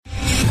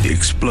The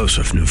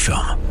explosive new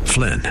film,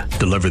 Flynn,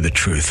 deliver the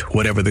truth,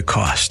 whatever the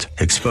cost.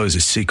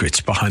 Exposes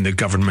secrets behind the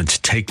government's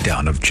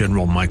takedown of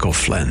General Michael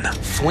Flynn.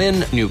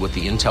 Flynn knew what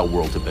the intel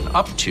world had been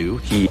up to.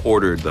 He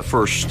ordered the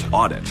first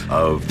audit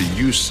of the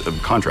use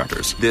of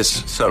contractors.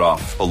 This set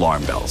off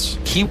alarm bells.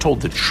 He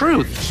told the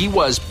truth. He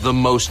was the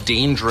most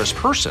dangerous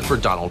person for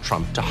Donald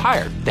Trump to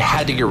hire. They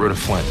had to get rid of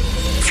Flynn.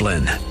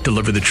 Flynn,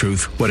 deliver the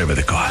truth, whatever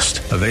the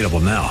cost. Available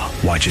now.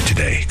 Watch it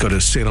today. Go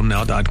to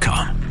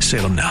salemnow.com.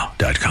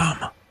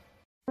 salemnow.com.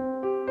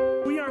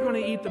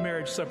 To eat the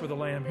marriage supper of the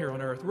Lamb here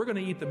on earth. We're going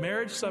to eat the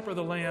marriage supper of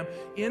the Lamb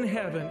in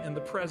heaven in the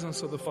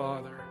presence of the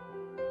Father.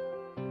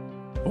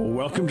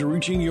 Welcome to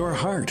Reaching Your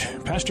Heart.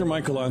 Pastor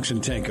Michael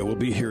Oxentenko will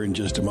be here in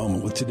just a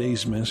moment with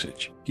today's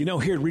message. You know,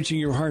 here at Reaching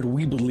Your Heart,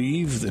 we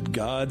believe that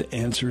God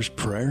answers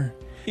prayer.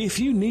 If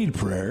you need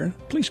prayer,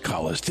 please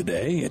call us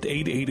today at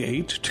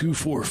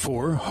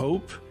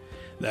 888-244-HOPE.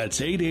 That's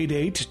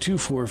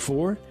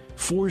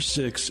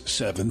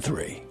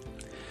 888-244-4673.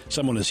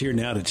 Someone is here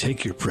now to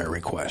take your prayer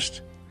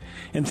request.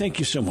 And thank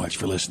you so much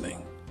for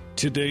listening.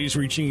 Today's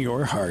Reaching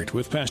Your Heart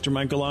with Pastor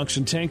Michael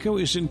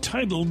Oxentenko is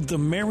entitled The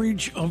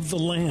Marriage of the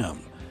Lamb.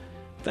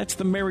 That's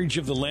the marriage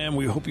of the Lamb.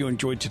 We hope you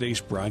enjoyed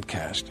today's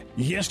broadcast.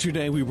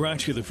 Yesterday, we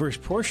brought you the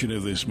first portion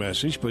of this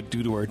message, but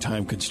due to our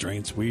time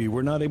constraints, we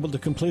were not able to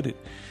complete it.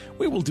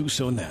 We will do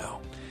so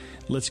now.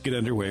 Let's get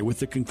underway with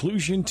the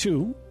conclusion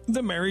to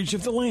The Marriage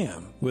of the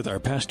Lamb with our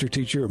pastor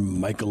teacher,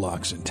 Michael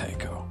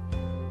Oxentenko.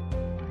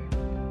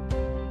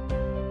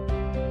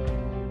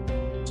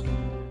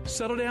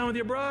 Settle down with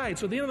your bride.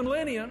 So at the end of the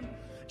millennium,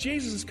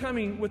 Jesus is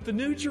coming with the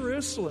new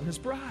Jerusalem, his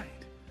bride,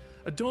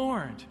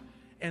 adorned,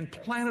 and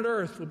planet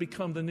Earth will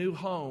become the new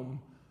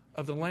home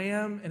of the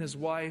Lamb and his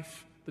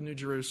wife, the new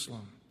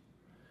Jerusalem.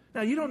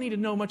 Now, you don't need to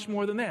know much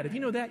more than that. If you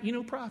know that, you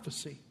know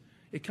prophecy.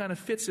 It kind of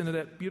fits into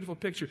that beautiful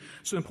picture.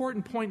 So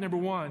important point number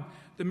one,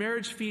 the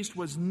marriage feast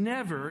was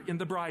never in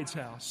the bride's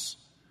house.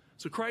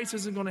 So Christ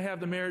isn't going to have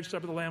the marriage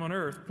supper of the Lamb on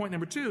earth. Point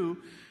number two,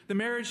 the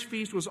marriage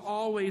feast was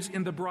always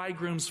in the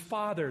bridegroom's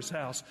father's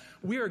house.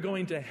 We are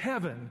going to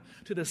heaven,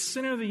 to the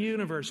center of the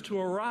universe, to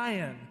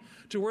Orion,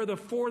 to where the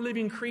four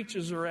living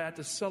creatures are at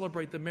to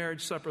celebrate the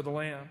marriage supper of the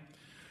Lamb.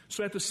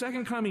 So at the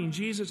second coming,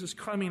 Jesus is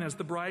coming as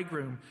the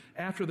bridegroom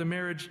after the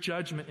marriage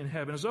judgment in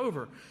heaven is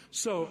over.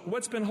 So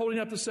what's been holding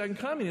up the second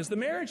coming is the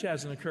marriage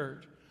hasn't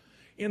occurred.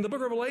 In the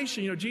book of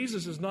Revelation,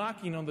 Jesus is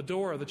knocking on the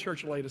door of the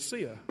church of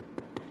Laodicea,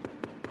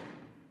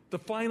 the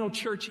final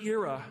church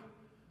era,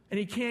 and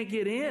he can't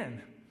get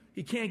in.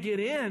 He can't get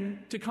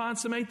in to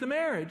consummate the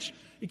marriage.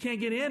 He can't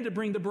get in to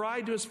bring the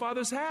bride to his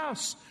father's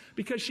house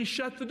because she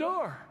shut the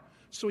door.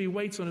 So he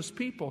waits on his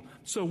people.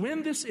 So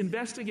when this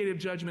investigative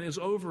judgment is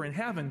over in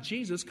heaven,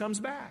 Jesus comes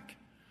back.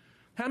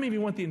 How many of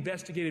you want the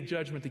investigative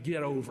judgment to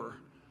get over?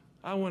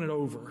 I want it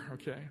over,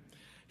 okay?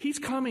 He's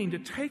coming to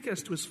take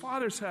us to his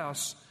father's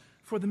house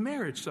for the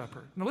marriage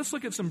supper. Now let's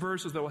look at some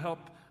verses that will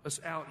help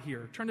us out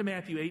here. Turn to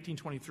Matthew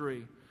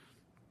 18:23.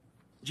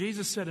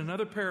 Jesus said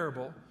another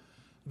parable,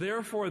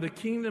 therefore the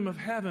kingdom of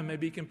heaven may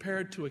be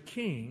compared to a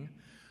king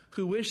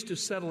who wished to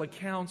settle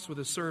accounts with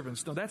his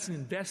servants. Now that's an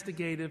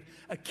investigative,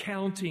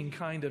 accounting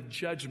kind of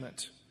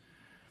judgment.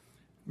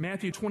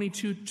 Matthew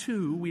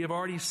 22:2, we have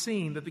already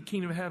seen that the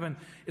kingdom of heaven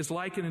is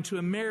likened unto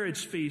a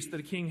marriage feast that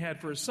a king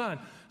had for his son.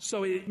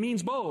 So it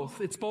means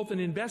both. It's both an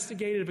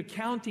investigative,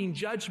 accounting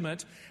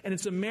judgment, and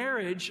it's a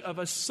marriage of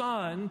a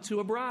son to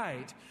a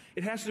bride.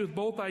 It has to do with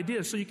both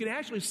ideas. So you can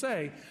actually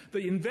say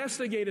the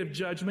investigative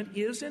judgment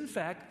is, in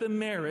fact, the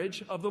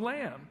marriage of the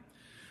Lamb.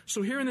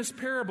 So here in this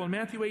parable, in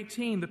Matthew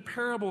 18, the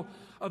parable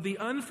of the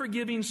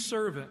unforgiving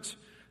servant,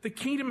 the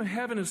kingdom of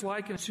heaven is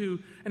likened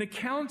to an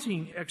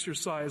accounting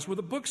exercise where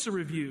the books are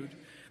reviewed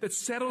that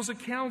settles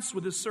accounts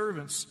with his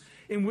servants,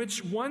 in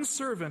which one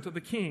servant of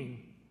the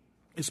king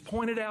is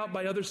pointed out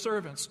by other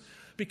servants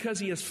because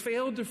he has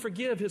failed to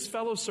forgive his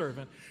fellow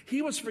servant.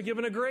 He was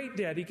forgiven a great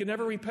debt he could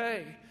never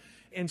repay.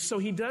 And so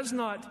he does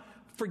not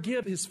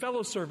forgive his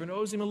fellow servant,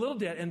 owes him a little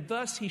debt, and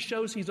thus he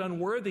shows he's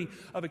unworthy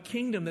of a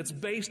kingdom that's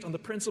based on the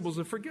principles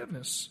of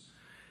forgiveness.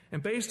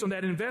 And based on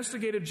that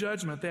investigative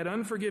judgment, that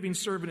unforgiving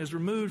servant is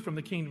removed from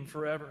the kingdom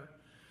forever.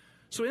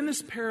 So in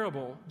this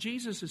parable,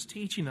 Jesus is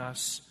teaching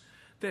us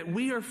that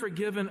we are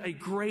forgiven a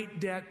great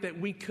debt that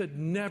we could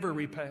never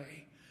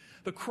repay.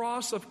 The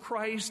cross of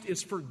Christ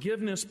is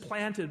forgiveness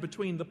planted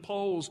between the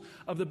poles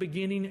of the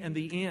beginning and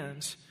the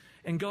end.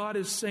 And God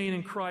is saying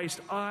in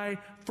Christ, I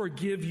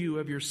forgive you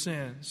of your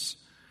sins.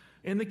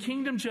 In the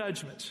kingdom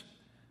judgment,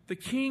 the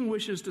king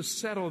wishes to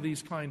settle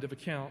these kind of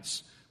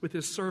accounts with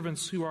his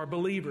servants who are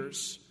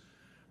believers.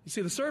 You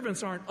see, the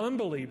servants aren't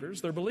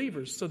unbelievers, they're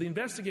believers. So the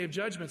investigative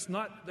judgment's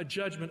not the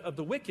judgment of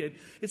the wicked,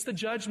 it's the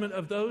judgment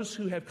of those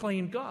who have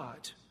claimed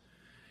God.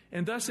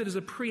 And thus it is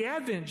a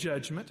pre-advent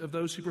judgment of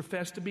those who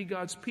profess to be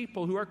God's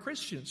people who are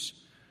Christians.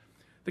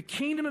 The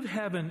kingdom of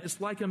heaven is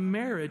like a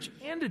marriage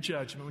and a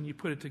judgment when you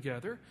put it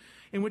together,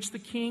 in which the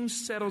king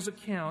settles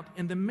account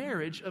in the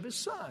marriage of his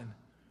son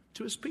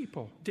to his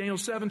people. Daniel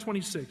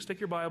 7:26.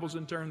 Take your Bibles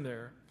and turn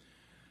there.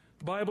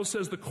 The Bible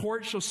says the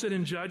court shall sit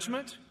in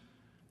judgment.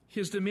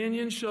 His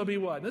dominion shall be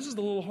what? This is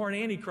the little horn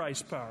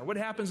Antichrist power. What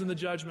happens in the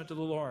judgment to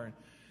the little horn?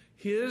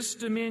 His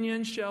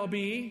dominion shall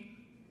be,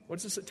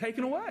 what's this?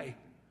 Taken away.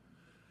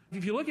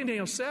 If you look in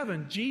Daniel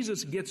 7,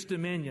 Jesus gets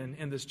dominion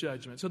in this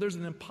judgment. So there's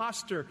an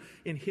imposter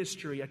in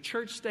history, a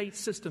church-state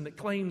system that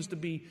claims to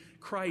be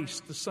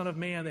Christ, the Son of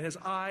Man, that has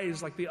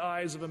eyes like the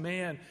eyes of a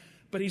man.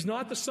 But he's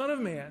not the Son of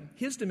Man.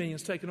 His dominion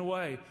is taken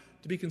away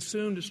to be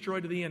consumed,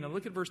 destroyed to the end. Now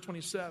look at verse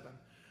 27.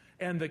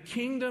 And the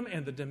kingdom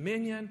and the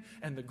dominion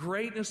and the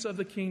greatness of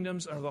the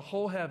kingdoms of the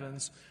whole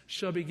heavens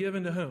shall be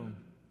given to whom?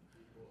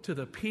 To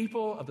the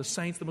people of the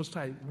saints of the Most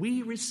High.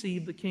 We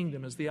receive the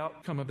kingdom as the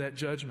outcome of that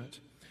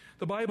judgment.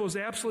 The Bible is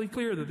absolutely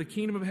clear that the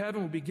kingdom of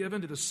heaven will be given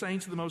to the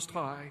saints of the Most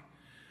High.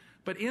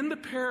 But in the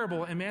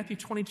parable in Matthew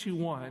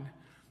 22:1,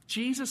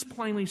 Jesus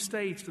plainly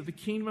states that the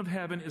kingdom of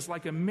heaven is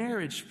like a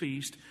marriage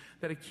feast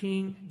that a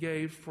king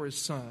gave for his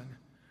son.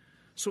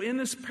 So in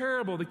this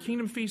parable, the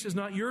kingdom feast is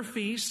not your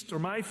feast or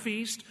my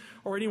feast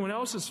or anyone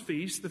else's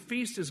feast. The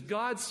feast is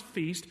God's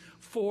feast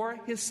for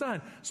his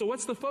son. So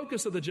what's the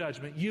focus of the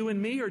judgment? You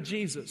and me or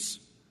Jesus?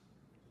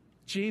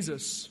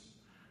 Jesus.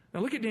 Now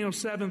look at Daniel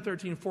 7,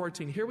 13,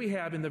 14. Here we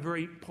have in the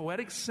very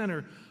poetic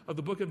center of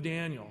the book of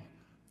Daniel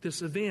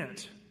this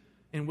event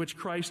in which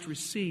Christ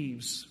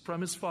receives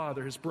from his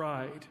Father his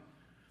bride.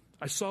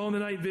 I saw in the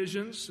night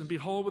visions, and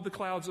behold, with the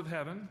clouds of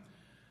heaven,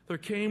 there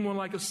came one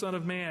like a son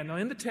of man. Now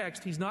in the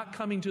text, he's not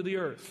coming to the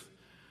earth.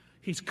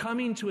 He's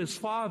coming to his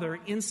Father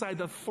inside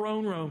the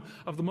throne room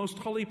of the most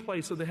holy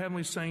place of the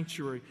heavenly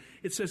sanctuary.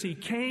 It says he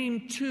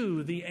came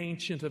to the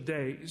Ancient of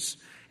Days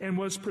and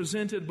was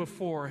presented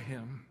before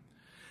him.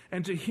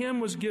 And to him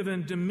was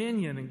given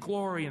dominion and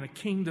glory and a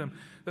kingdom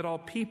that all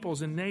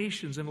peoples and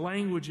nations and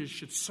languages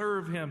should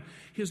serve him.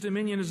 His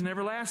dominion is an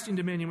everlasting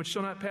dominion which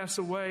shall not pass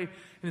away,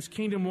 and his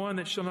kingdom one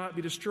that shall not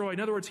be destroyed. In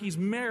other words, he's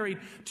married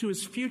to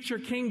his future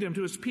kingdom,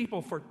 to his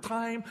people for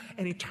time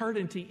and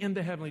eternity in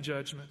the heavenly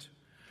judgment.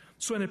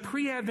 So in a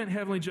pre-Advent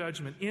heavenly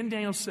judgment, in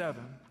Daniel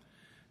 7,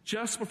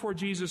 just before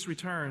Jesus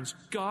returns,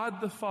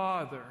 God the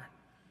Father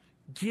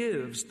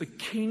gives the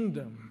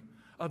kingdom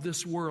of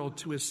this world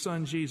to his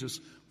Son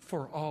Jesus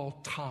for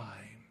all time.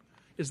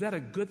 Is that a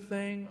good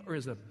thing or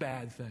is it a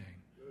bad thing?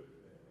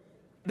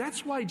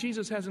 That's why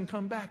Jesus hasn't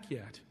come back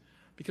yet,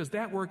 because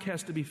that work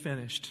has to be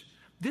finished.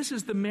 This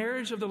is the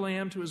marriage of the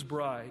Lamb to his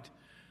bride.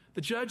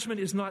 The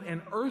judgment is not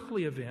an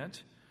earthly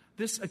event.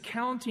 This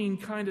accounting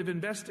kind of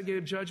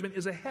investigative judgment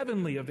is a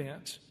heavenly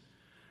event.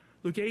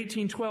 Luke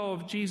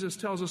 18:12, Jesus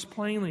tells us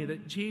plainly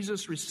that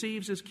Jesus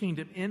receives his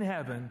kingdom in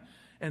heaven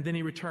and then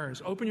he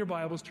returns. Open your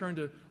Bibles, turn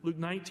to Luke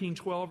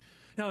 19:12.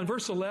 Now in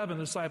verse 11,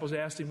 the disciples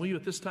asked him, will you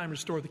at this time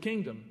restore the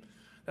kingdom?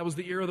 That was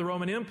the era of the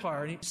Roman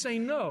Empire. And he's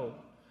saying, no,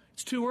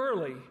 it's too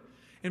early.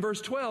 In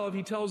verse 12,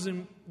 he tells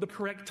him the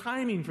correct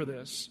timing for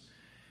this.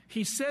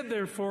 He said,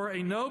 therefore,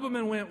 a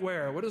nobleman went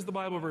where? What does the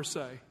Bible verse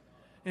say?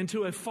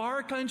 Into a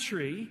far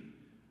country,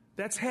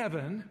 that's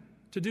heaven,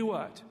 to do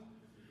what?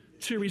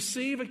 To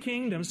receive a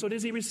kingdom. So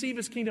does he receive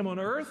his kingdom on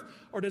earth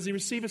or does he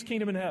receive his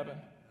kingdom in heaven?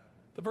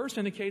 The verse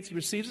indicates he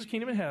receives his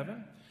kingdom in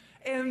heaven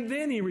and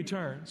then he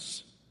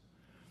returns.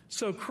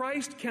 So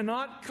Christ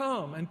cannot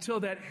come until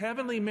that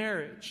heavenly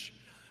marriage,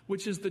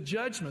 which is the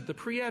judgment, the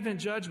pre-Advent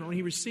judgment, when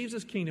he receives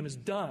his kingdom, is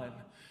done.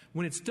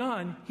 When it's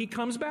done, he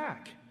comes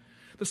back.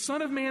 The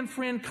Son of Man,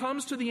 friend,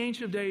 comes to the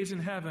Ancient of Days in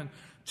heaven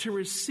to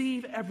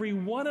receive every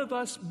one of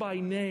us by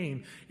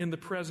name in the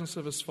presence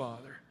of his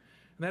Father.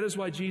 And that is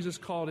why Jesus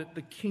called it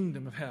the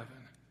kingdom of heaven.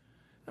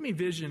 Let me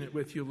vision it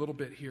with you a little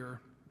bit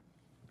here.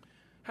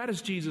 How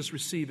does Jesus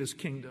receive his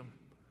kingdom?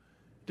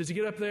 Does he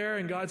get up there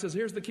and God says,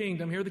 here's the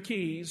kingdom, here are the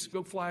keys,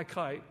 go fly a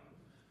kite?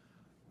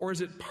 Or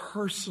is it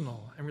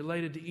personal and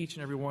related to each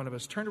and every one of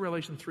us? Turn to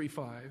Revelation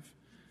 3:5.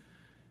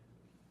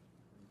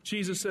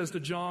 Jesus says to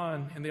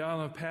John in the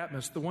island of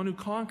Patmos, the one who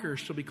conquers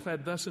shall be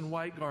clad thus in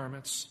white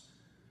garments.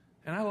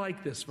 And I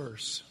like this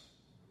verse.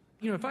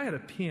 You know, if I had a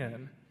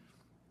pen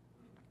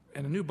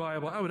and a new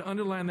Bible, I would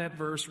underline that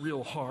verse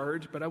real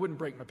hard, but I wouldn't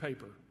break my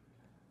paper.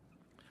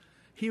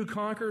 He who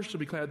conquers shall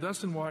be clad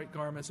thus in white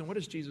garments. And what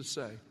does Jesus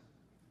say?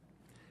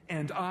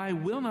 And I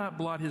will not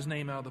blot his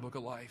name out of the book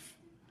of life.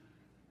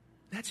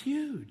 That's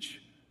huge.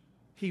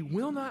 He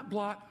will not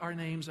blot our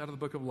names out of the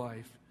book of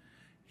life.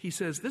 He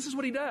says, this is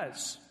what he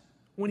does.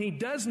 When he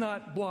does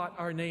not blot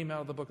our name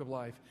out of the book of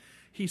life,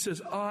 he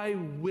says, I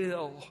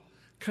will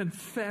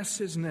confess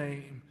his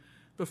name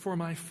before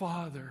my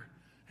Father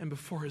and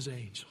before his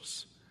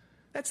angels.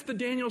 That's the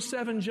Daniel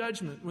 7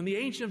 judgment when the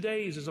Ancient of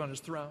Days is on his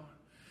throne.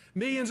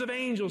 Millions of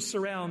angels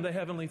surround the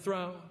heavenly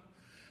throne.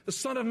 The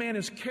Son of Man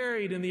is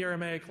carried in the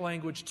Aramaic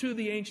language to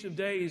the Ancient of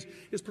Days,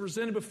 is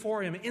presented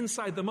before him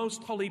inside the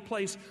most holy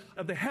place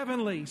of the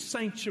heavenly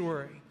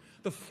sanctuary,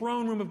 the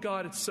throne room of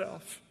God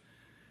itself.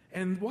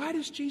 And why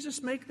does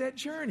Jesus make that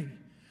journey?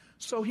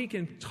 So he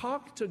can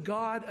talk to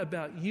God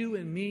about you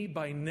and me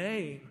by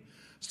name.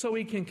 So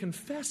he can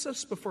confess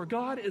us before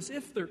God as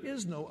if there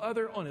is no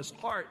other on his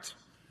heart.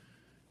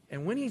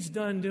 And when he's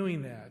done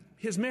doing that,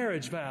 his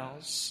marriage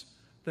vows,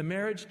 the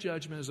marriage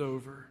judgment is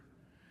over.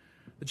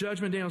 The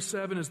judgment, Daniel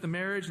 7, is the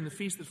marriage and the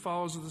feast that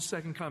follows of the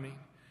second coming.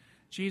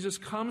 Jesus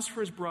comes for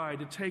his bride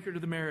to take her to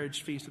the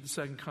marriage feast at the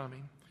second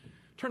coming.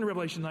 Turn to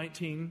Revelation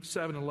 19,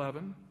 7,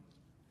 11.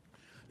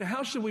 Now,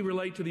 how should we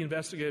relate to the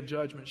investigative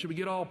judgment? Should we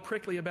get all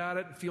prickly about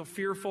it and feel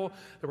fearful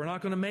that we're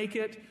not going to make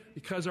it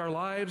because our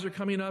lives are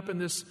coming up in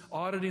this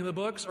auditing of the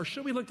books? Or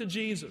should we look to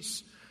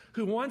Jesus,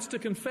 who wants to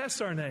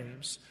confess our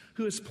names,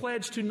 who has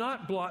pledged to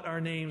not blot our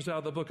names out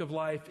of the book of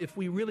life if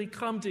we really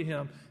come to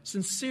him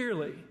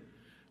sincerely?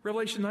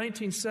 Revelation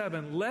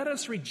 19:7, let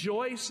us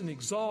rejoice and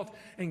exalt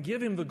and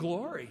give him the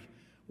glory.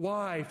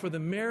 Why? For the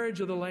marriage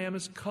of the Lamb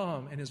has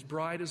come, and his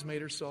bride has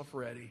made herself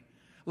ready.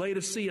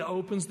 Laodicea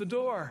opens the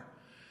door.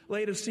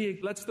 Laodicea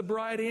lets the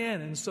bride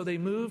in, and so they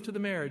move to the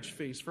marriage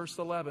feast. Verse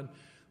 11,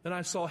 then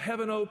I saw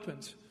heaven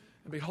opened,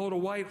 and behold, a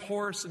white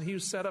horse, and he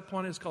was set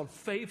upon it is called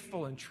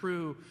Faithful and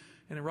True,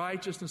 and in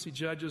righteousness he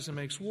judges and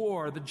makes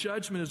war. The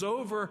judgment is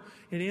over.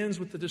 It ends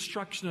with the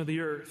destruction of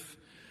the earth.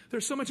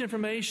 There's so much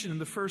information in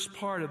the first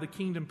part of the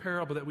kingdom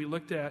parable that we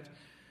looked at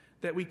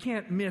that we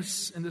can't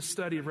miss in this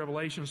study of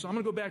Revelation. So I'm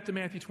going to go back to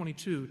Matthew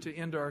 22 to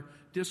end our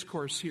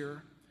discourse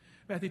here.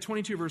 Matthew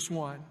 22, verse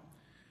 1.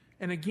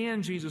 And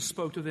again Jesus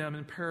spoke to them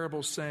in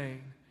parables,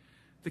 saying,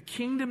 the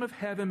kingdom of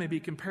heaven may be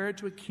compared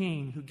to a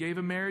king who gave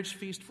a marriage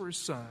feast for his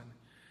son.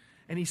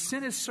 And he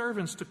sent his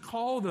servants to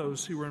call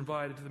those who were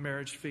invited to the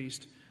marriage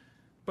feast,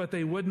 but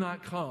they would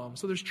not come.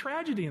 So there's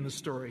tragedy in the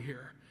story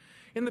here.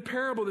 In the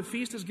parable, the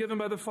feast is given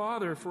by the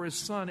Father for his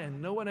Son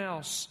and no one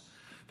else.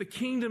 The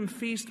kingdom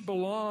feast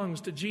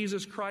belongs to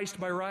Jesus Christ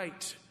by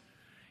right.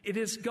 It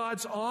is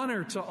God's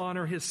honor to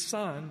honor his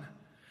Son.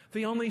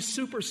 The only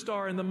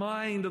superstar in the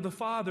mind of the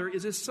Father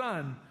is his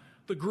Son,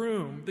 the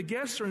groom. The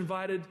guests are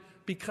invited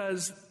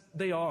because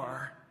they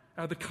are,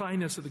 out of the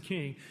kindness of the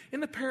King. In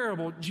the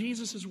parable,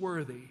 Jesus is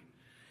worthy.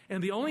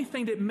 And the only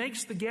thing that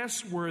makes the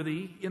guests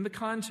worthy in the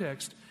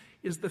context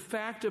is the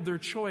fact of their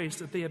choice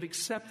that they have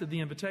accepted the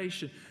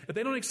invitation. If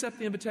they don't accept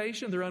the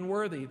invitation, they're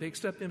unworthy. They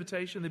accept the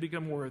invitation, they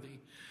become worthy.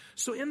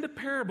 So in the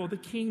parable, the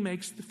king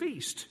makes the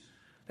feast.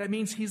 That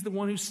means he's the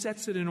one who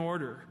sets it in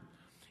order.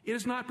 It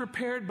is not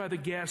prepared by the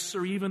guests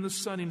or even the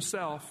son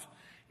himself.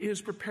 It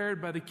is prepared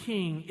by the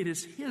king. It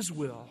is his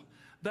will.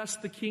 Thus,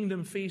 the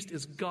kingdom feast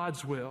is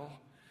God's will.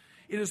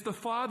 It is the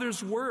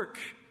Father's work,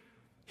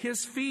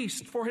 his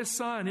feast for his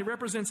Son. It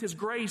represents his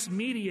grace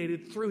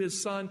mediated through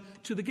his Son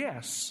to the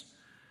guests.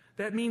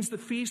 That means the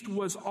feast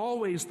was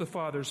always the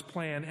Father's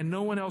plan and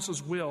no one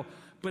else's will,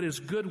 but his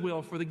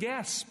goodwill for the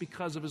guests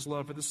because of his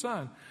love for the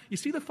Son. You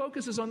see, the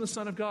focus is on the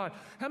Son of God.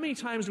 How many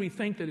times do we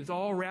think that it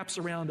all wraps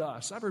around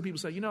us? I've heard people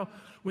say,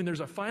 when there's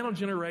a final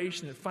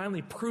generation that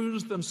finally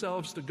proves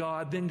themselves to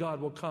God, then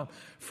God will come.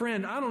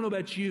 Friend, I don't know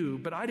about you,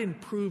 but I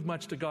didn't prove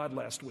much to God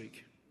last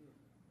week.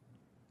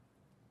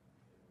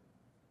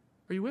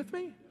 Are you with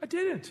me? I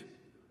didn't.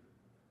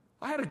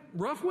 I had a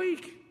rough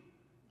week.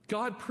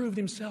 God proved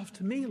himself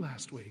to me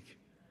last week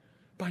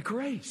by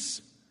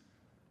grace,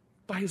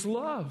 by his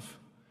love,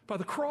 by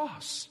the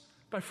cross,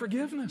 by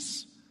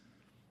forgiveness.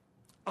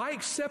 I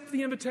accept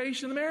the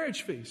invitation of the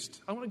marriage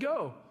feast. I want to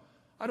go.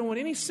 I don't want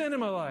any sin in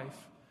my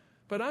life,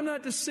 but I'm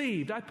not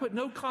deceived. I put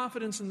no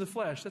confidence in the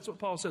flesh. That's what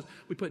Paul says.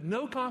 We put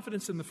no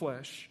confidence in the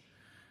flesh.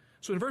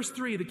 So in verse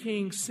 3, the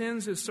king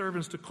sends his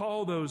servants to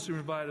call those who are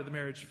invited to the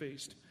marriage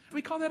feast.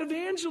 We call that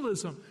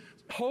evangelism.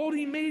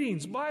 Holding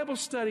meetings, Bible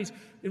studies,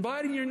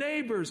 inviting your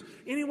neighbors,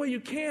 any way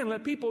you can,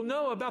 let people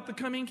know about the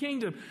coming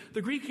kingdom.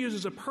 The Greek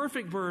uses a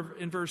perfect verb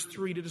in verse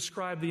 3 to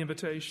describe the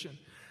invitation.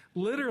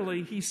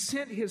 Literally, he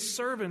sent his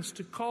servants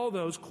to call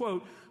those,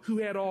 quote, who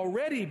had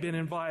already been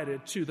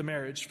invited to the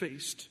marriage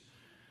feast.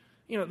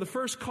 The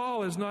first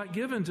call is not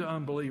given to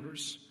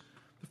unbelievers.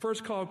 The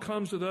first call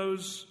comes to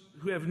those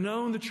who have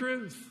known the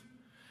truth.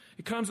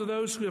 It comes to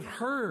those who have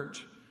heard,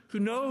 who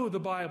know the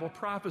Bible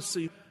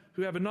prophecy,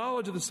 who have a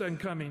knowledge of the second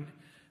coming,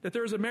 that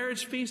there is a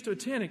marriage feast to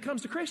attend. It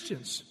comes to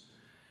Christians.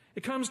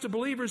 It comes to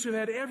believers who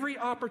had every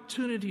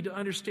opportunity to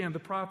understand the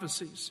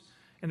prophecies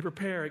and to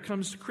prepare. It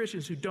comes to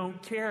Christians who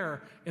don't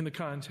care in the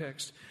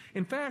context.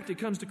 In fact, it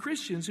comes to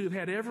Christians who have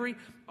had every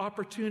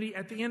opportunity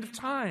at the end of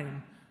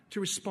time to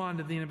respond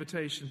to the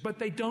invitation, but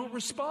they don't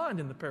respond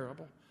in the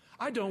parable.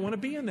 I don't want to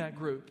be in that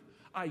group.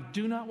 I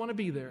do not want to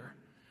be there.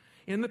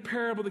 In the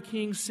parable, the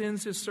king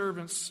sends his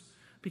servants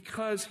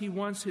because he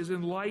wants his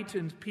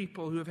enlightened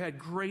people who have had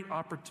great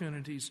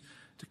opportunities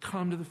to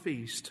come to the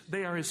feast.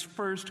 They are his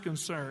first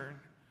concern.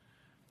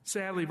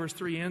 Sadly, verse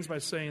 3 ends by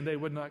saying they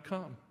would not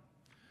come.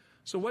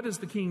 So what does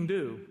the king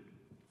do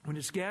when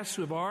his guests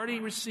who have already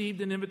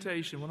received an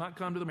invitation will not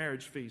come to the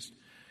marriage feast?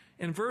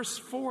 In verse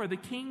 4, the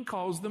king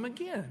calls them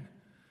again.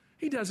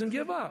 He doesn't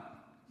give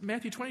up.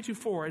 Matthew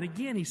 22:4, and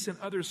again he sent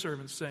other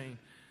servants saying,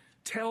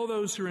 tell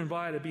those who are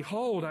invited,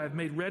 behold, I have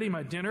made ready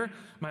my dinner.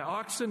 My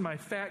oxen, my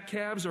fat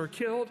calves are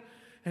killed,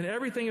 and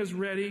everything is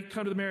ready.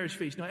 Come to the marriage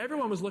feast. Now,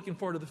 everyone was looking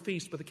forward to the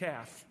feast but the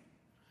calf.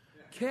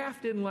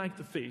 Calf didn't like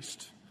the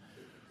feast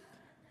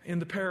in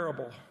the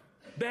parable.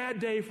 Bad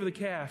day for the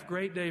calf,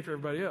 great day for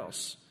everybody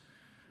else.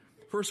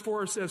 Verse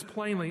 4 says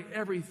plainly,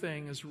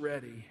 everything is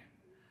ready.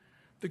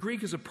 The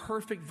Greek is a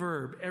perfect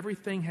verb.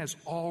 Everything has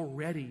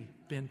already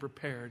been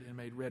prepared and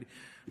made ready.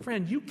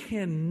 Friend, you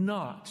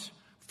cannot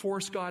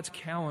force God's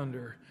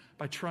calendar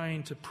by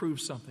trying to prove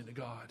something to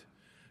God.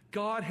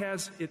 God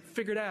has it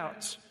figured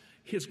out.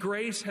 His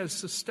grace has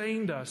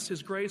sustained us.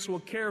 His grace will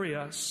carry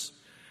us.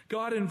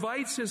 God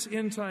invites His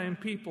end-time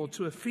people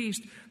to a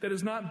feast that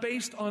is not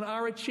based on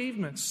our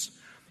achievements.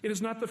 It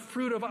is not the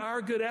fruit of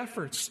our good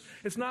efforts.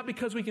 It's not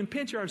because we can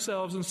pinch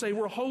ourselves and say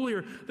we're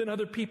holier than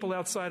other people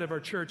outside of our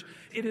church.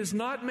 It is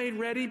not made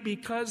ready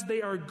because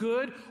they are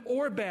good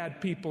or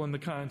bad people in the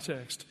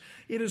context.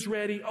 It is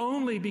ready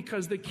only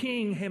because the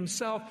King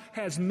Himself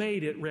has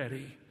made it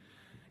ready.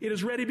 It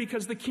is ready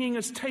because the King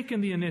has taken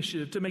the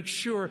initiative to make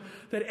sure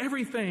that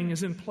everything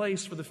is in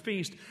place for the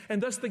feast,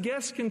 and thus the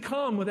guests can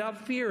come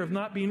without fear of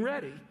not being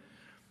ready.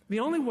 The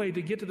only way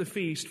to get to the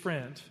feast,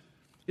 friend,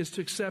 is to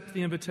accept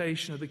the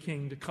invitation of the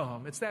King to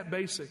come. It's that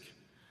basic.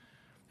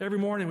 Every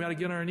morning we ought to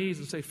get on our knees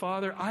and say,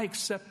 Father, I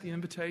accept the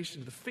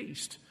invitation to the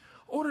feast.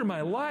 Order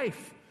my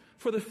life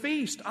for the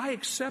feast. I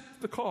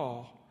accept the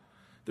call.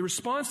 The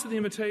response to the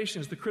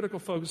invitation is the critical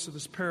focus of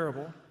this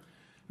parable.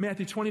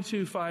 Matthew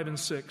 22, 5 and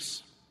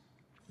 6.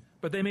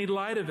 But they made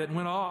light of it and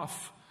went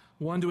off,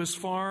 one to his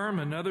farm,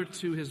 another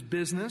to his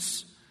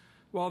business,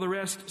 while the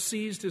rest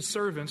seized his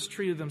servants,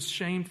 treated them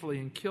shamefully,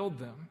 and killed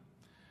them.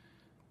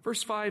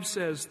 Verse 5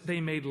 says,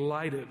 they made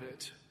light of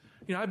it.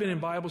 You know, I've been in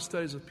Bible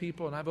studies with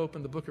people, and I've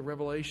opened the book of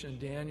Revelation and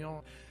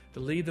Daniel to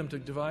lead them to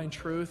divine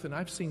truth, and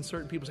I've seen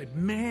certain people say,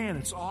 man,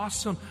 it's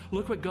awesome.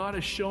 Look what God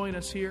is showing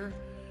us here.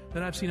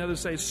 Then I've seen others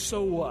say,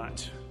 so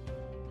what?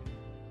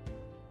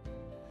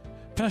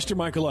 Pastor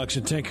Michael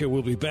Oxentenko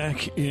will be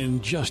back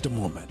in just a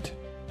moment.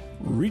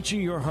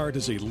 Reaching Your Heart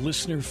is a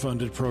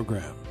listener-funded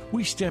program.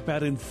 We step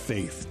out in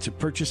faith to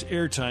purchase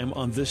airtime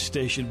on this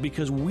station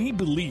because we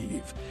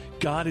believe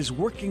God is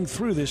working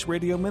through this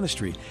radio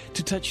ministry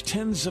to touch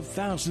tens of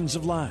thousands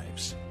of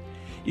lives.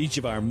 Each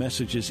of our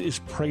messages is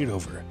prayed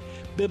over,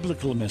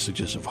 biblical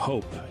messages of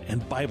hope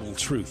and Bible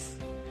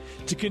truth.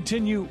 To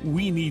continue,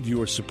 we need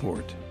your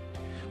support.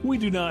 We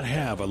do not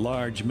have a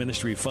large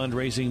ministry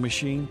fundraising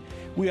machine.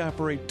 We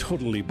operate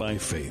totally by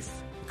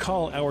faith.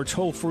 Call our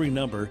toll-free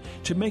number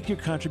to make your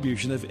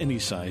contribution of any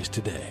size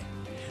today.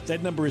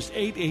 That number is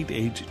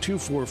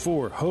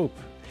 888-244-HOPE.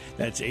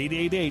 That's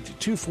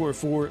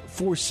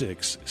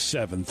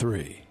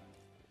 888-244-4673.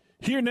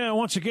 Here now,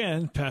 once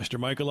again, Pastor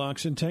Michael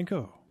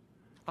Oxentenko.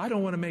 I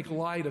don't want to make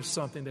light of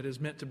something that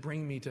is meant to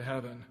bring me to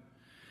heaven.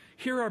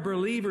 Here are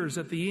believers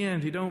at the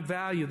end who don't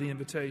value the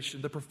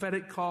invitation, the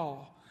prophetic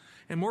call.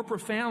 And more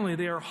profoundly,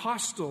 they are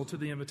hostile to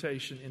the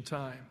invitation in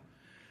time.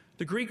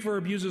 The Greek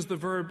verb uses the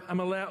verb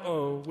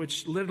amaleo,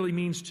 which literally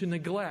means to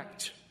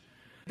neglect.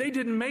 They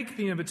didn't make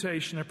the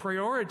invitation a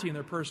priority in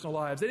their personal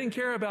lives. They didn't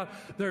care about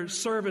their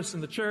service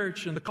in the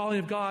church and the calling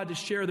of God to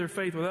share their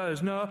faith with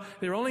others. No,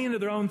 they were only into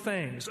their own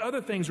things.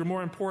 Other things were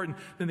more important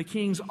than the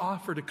King's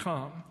offer to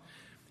come.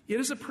 It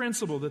is a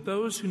principle that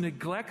those who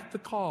neglect the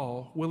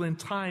call will in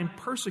time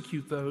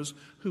persecute those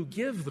who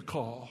give the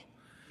call.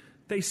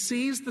 They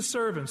seized the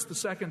servants the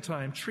second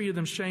time, treated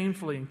them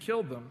shamefully, and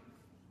killed them.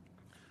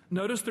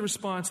 Notice the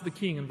response of the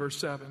king in verse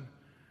 7.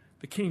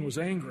 The king was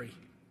angry.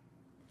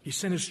 He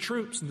sent his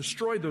troops and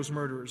destroyed those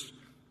murderers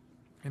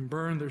and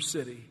burned their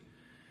city.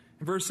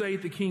 In verse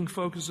 8, the king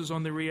focuses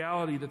on the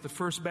reality that the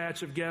first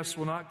batch of guests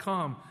will not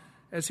come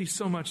as he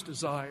so much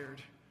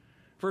desired.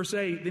 Verse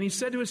 8, then he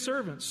said to his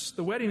servants,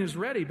 the wedding is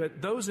ready,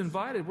 but those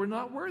invited were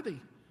not worthy.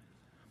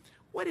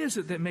 What is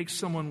it that makes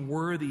someone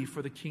worthy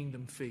for the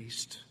kingdom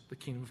feast, the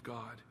kingdom of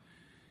God?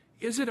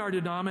 Is it our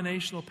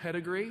denominational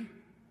pedigree?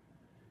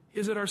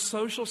 Is it our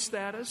social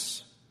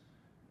status?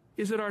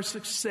 Is it our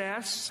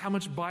success, how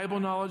much Bible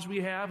knowledge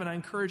we have? And I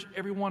encourage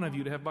every one of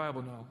you to have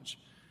Bible knowledge.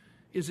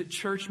 Is it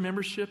church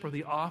membership or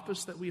the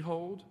office that we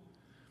hold?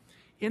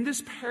 In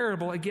this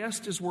parable, a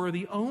guest is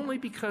worthy only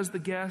because the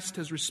guest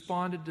has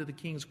responded to the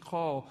king's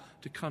call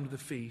to come to the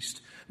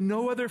feast.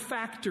 No other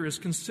factor is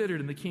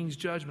considered in the king's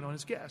judgment on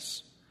his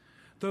guests.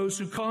 Those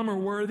who come are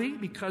worthy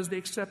because they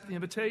accept the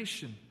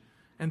invitation,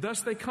 and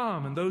thus they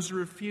come. And those who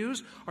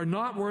refuse are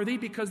not worthy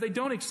because they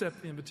don't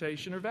accept the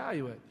invitation or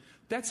value it.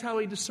 That's how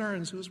he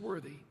discerns who is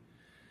worthy.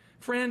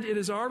 Friend, it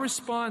is our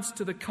response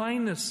to the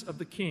kindness of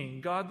the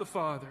King, God the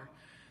Father,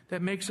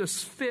 that makes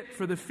us fit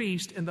for the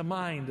feast in the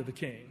mind of the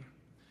King.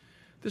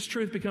 This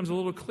truth becomes a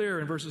little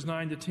clearer in verses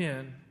 9 to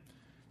 10.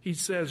 He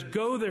says,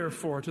 go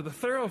therefore to the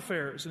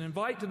thoroughfares and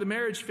invite to the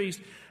marriage feast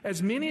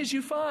as many as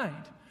you find.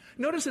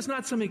 Notice it's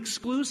not some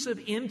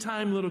exclusive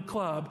end-time little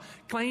club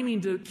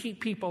claiming to keep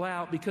people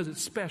out because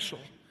it's special.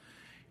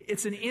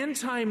 It's an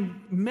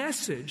end-time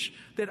message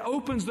that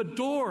opens the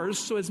doors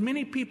so as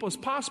many people as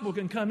possible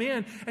can come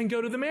in and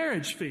go to the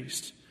marriage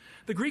feast.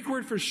 The Greek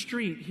word for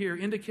street here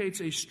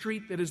indicates a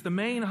street that is the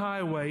main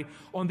highway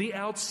on the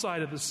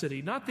outside of the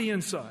city, not the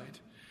inside.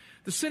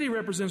 The city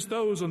represents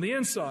those on the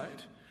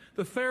inside.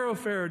 The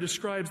thoroughfare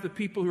describes the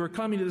people who are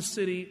coming to the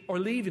city or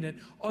leaving it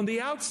on the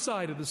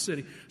outside of the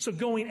city. So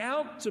going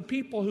out to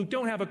people who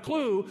don't have a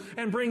clue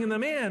and bringing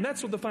them in,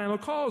 that's what the final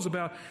call is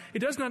about. It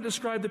does not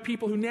describe the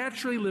people who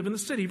naturally live in the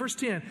city. Verse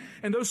 10,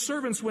 and those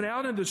servants went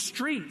out into the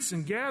streets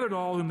and gathered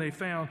all whom they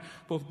found,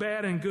 both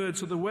bad and good,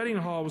 so the wedding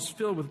hall was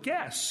filled with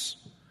guests.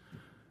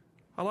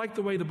 I like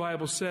the way the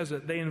Bible says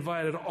it. They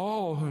invited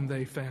all whom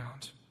they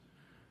found.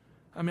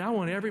 I mean, I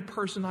want every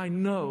person I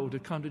know to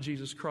come to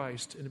Jesus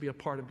Christ and to be a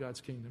part of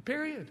God's kingdom,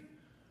 period.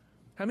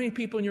 How many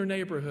people in your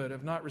neighborhood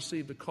have not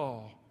received a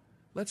call?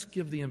 Let's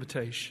give the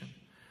invitation.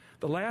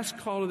 The last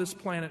call to this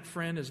planet,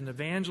 friend, is an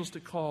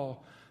evangelistic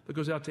call that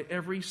goes out to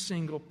every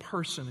single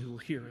person who will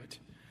hear it.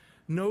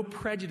 No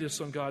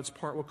prejudice on God's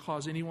part will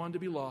cause anyone to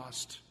be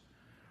lost.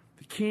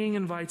 The King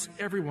invites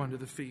everyone to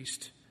the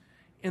feast.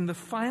 In the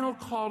final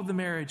call to the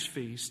marriage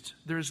feast,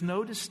 there is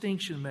no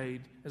distinction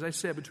made, as I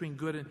said, between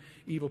good and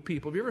evil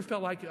people. Have you ever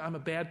felt like I'm a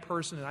bad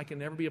person and I can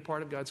never be a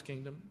part of God's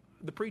kingdom?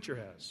 The preacher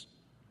has.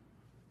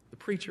 The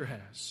preacher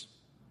has.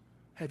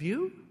 Have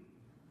you?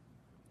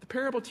 The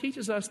parable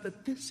teaches us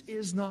that this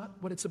is not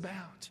what it's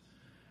about.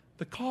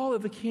 The call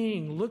of the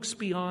King looks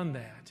beyond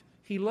that.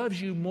 He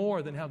loves you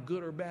more than how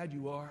good or bad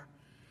you are.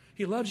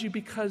 He loves you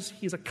because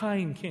He's a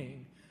kind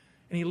King.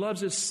 And He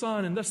loves His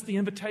Son, and thus the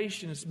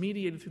invitation is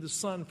mediated through the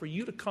Son for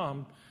you to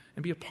come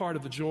and be a part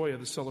of the joy of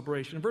the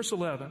celebration. In verse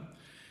 11,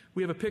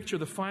 we have a picture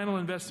of the final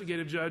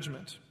investigative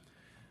judgment.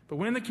 But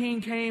when the King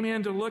came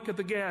in to look at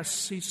the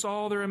guests, he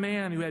saw there a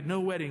man who had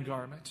no wedding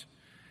garment.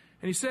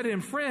 And he said to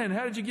him, "Friend,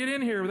 how did you get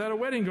in here without a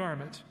wedding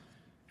garment?"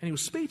 And he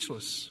was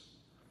speechless.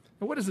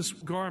 Now, what does this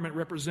garment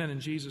represent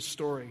in Jesus'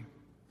 story?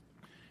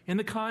 In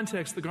the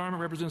context, the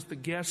garment represents the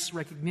guest's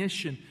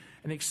recognition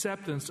and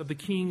acceptance of the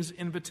King's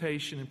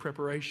invitation and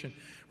preparation.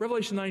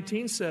 Revelation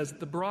 19 says that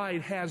the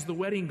bride has the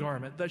wedding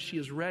garment, thus she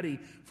is ready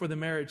for the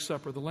marriage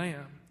supper of the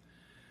Lamb.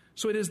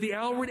 So it is the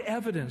outward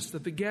evidence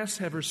that the guests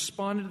have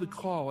responded to the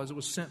call as it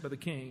was sent by the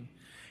King.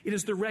 It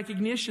is the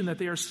recognition that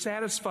they are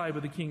satisfied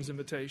with the King's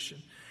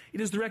invitation.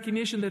 It is the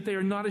recognition that they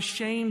are not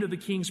ashamed of the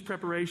King's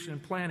preparation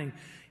and planning.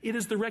 It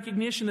is the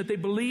recognition that they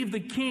believe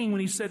the King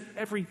when He said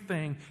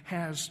everything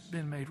has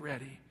been made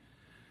ready.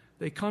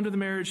 They come to the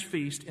marriage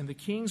feast in the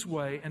King's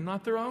way and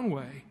not their own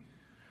way.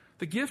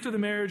 The gift of the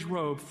marriage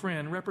robe,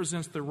 friend,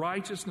 represents the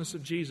righteousness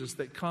of Jesus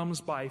that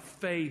comes by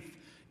faith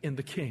in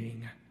the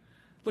King.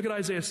 Look at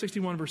Isaiah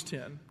 61, verse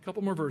 10. A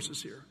couple more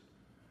verses here.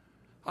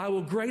 I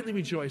will greatly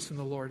rejoice in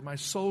the Lord. My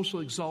soul shall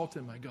exalt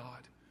in my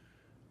God.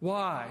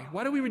 Why?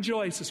 Why do we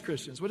rejoice as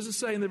Christians? What does it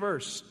say in the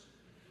verse?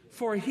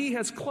 For He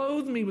has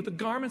clothed me with the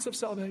garments of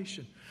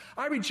salvation.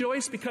 I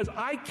rejoice because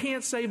I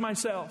can't save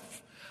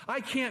myself. I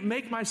can't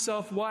make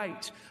myself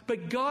white,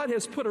 but God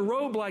has put a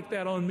robe like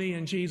that on me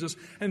in Jesus,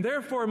 and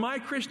therefore my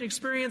Christian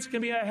experience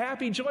can be a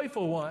happy,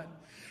 joyful one.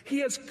 He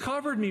has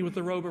covered me with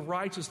the robe of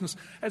righteousness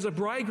as a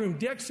bridegroom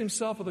decks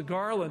himself with a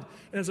garland,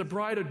 and as a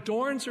bride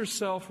adorns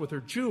herself with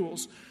her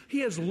jewels.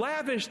 He has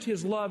lavished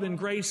His love and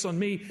grace on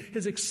me,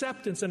 His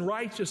acceptance and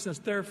righteousness.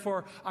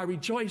 Therefore, I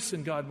rejoice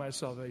in God, my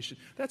salvation.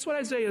 That's what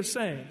Isaiah is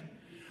saying.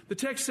 The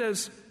text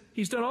says,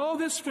 He's done all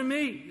this for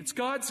me. It's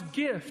God's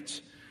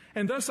gift.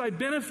 And thus I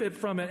benefit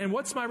from it. And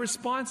what's my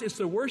response? It's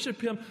to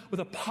worship Him with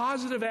a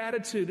positive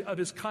attitude of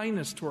His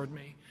kindness toward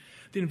me.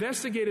 The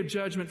investigative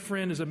judgment,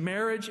 friend, is a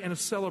marriage and a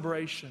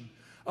celebration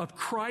of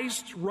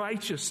Christ's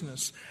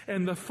righteousness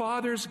and the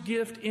Father's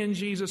gift in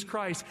Jesus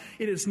Christ.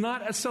 It is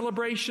not a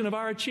celebration of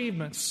our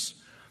achievements.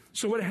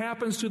 So what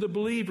happens to the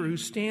believer who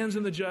stands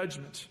in the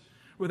judgment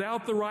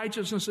without the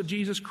righteousness of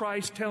Jesus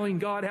Christ telling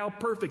God how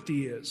perfect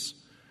He is?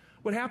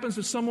 What happens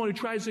to someone who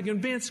tries to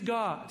convince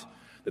God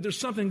that there's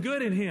something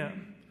good in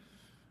him,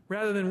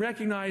 rather than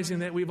recognizing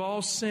that we've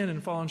all sinned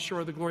and fallen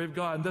short of the glory of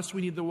God, and thus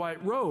we need the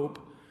white robe?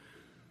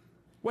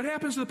 What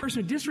happens to the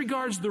person who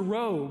disregards the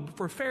robe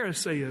for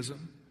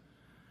Pharisaism?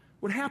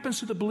 What happens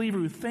to the believer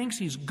who thinks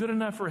he's good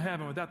enough for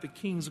heaven without the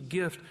King's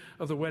gift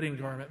of the wedding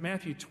garment?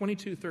 Matthew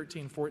 22,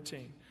 13,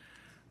 14.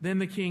 Then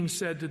the King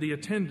said to the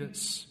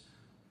attendants,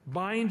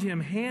 "Bind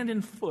him hand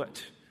and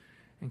foot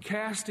and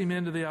cast him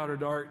into the outer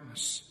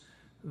darkness.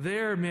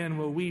 There men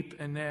will weep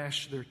and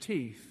gnash their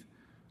teeth.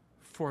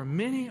 For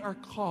many are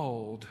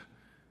called,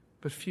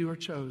 but few are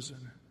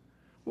chosen."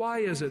 Why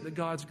is it that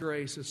God's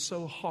grace is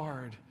so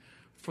hard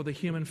for the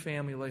human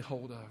family to lay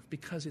hold of?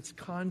 Because it's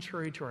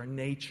contrary to our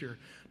nature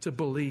to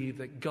believe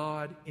that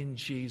God in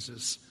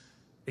Jesus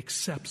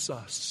accepts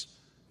us,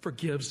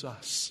 forgives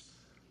us,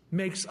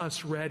 makes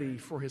us ready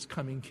for His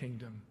coming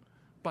kingdom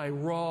by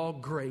raw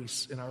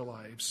grace in our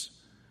lives.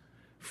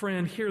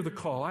 Friend, hear the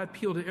call. I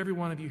appeal to every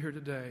one of you here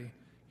today.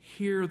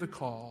 Hear the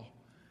call.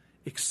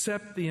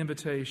 Accept the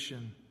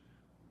invitation.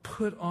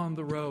 Put on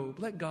the robe.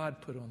 Let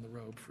God put on the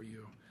robe for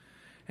you.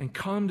 And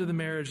come to the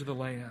marriage of the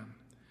Lamb.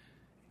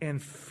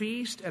 And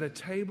feast at a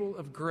table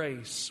of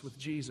grace with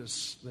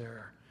Jesus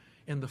there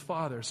in the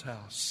Father's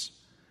house.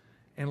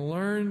 And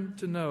learn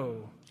to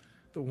know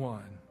the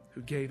one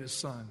who gave His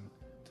Son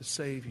to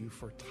save you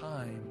for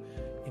time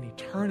and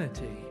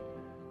eternity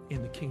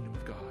in the kingdom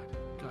of God.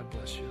 God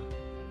bless you.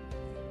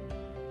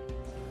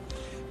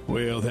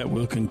 Well, that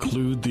will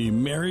conclude the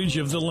Marriage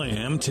of the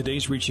Lamb.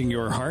 Today's Reaching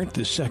Your Heart,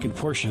 the second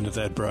portion of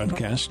that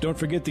broadcast. Don't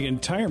forget the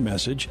entire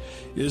message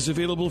is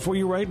available for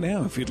you right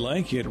now, if you'd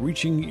like, at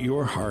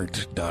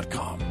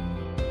reachingyourheart.com.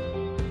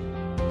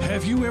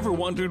 Have you ever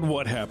wondered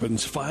what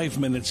happens 5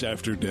 minutes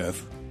after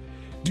death?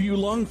 Do you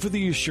long for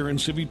the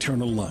assurance of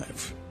eternal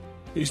life?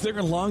 Is there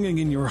a longing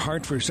in your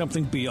heart for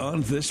something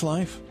beyond this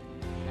life?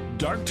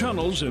 Dark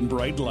Tunnels and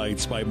Bright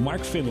Lights by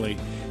Mark Finley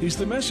is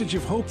the message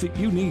of hope that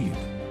you need.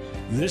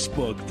 This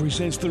book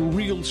presents the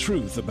real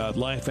truth about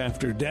life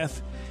after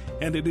death,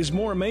 and it is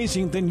more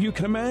amazing than you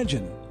can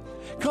imagine.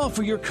 Call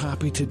for your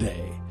copy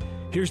today.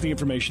 Here's the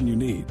information you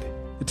need.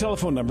 The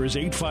telephone number is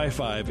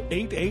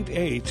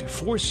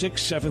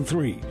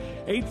 855-888-4673.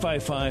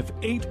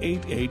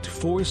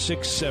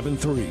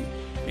 855-888-4673.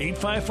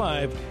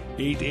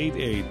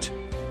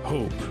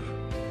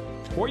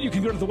 855-888-HOPE. Or you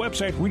can go to the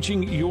website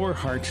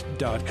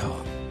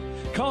reachingyourheart.com.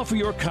 Call for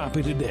your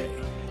copy today.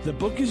 The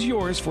book is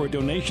yours for a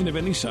donation of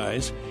any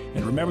size,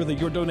 and remember that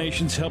your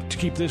donations help to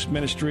keep this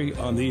ministry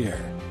on the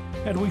air.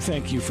 And we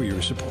thank you for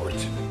your support.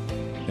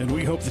 And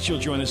we hope that you'll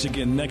join us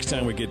again next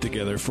time we get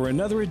together for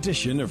another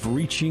edition of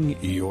Reaching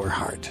Your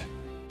Heart.